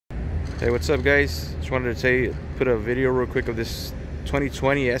Hey, what's up, guys? Just wanted to put a video real quick of this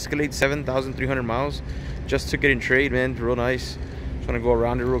 2020 Escalade, 7,300 miles. Just took it in trade, man. Real nice. Just want to go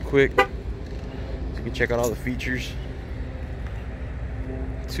around it real quick so you can check out all the features.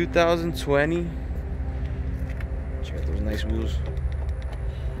 2020. Check out those nice wheels.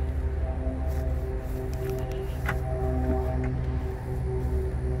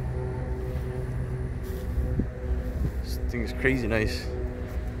 This thing is crazy nice.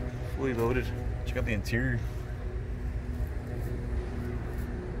 Fully loaded. Check out the interior.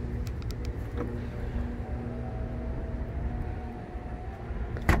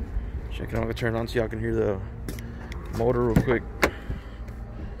 Check it out. I'm gonna turn it on so y'all can hear the motor real quick.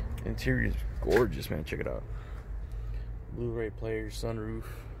 Interior is gorgeous, man. Check it out. Blu-ray player, sunroof.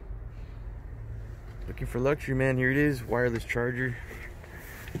 Looking for luxury, man. Here it is. Wireless charger.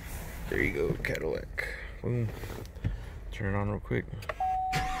 There you go, Cadillac. Boom. Turn it on real quick.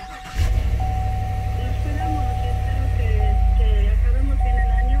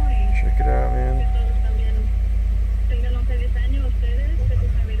 Check it out, man.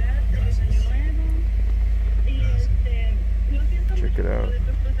 Check it out.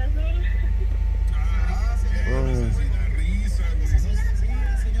 Boom.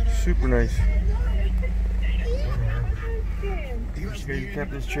 Super nice. You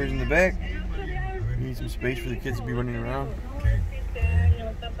kept those chairs in the back. You need some space for the kids to be running around.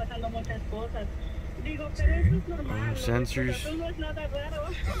 Sensors.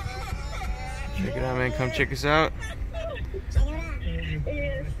 Check it out, man. Come check us out.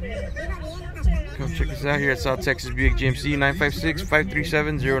 Come check us out here at South Texas Buick GMC,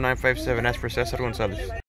 956-537-0957. That's for Cesar Gonzalez.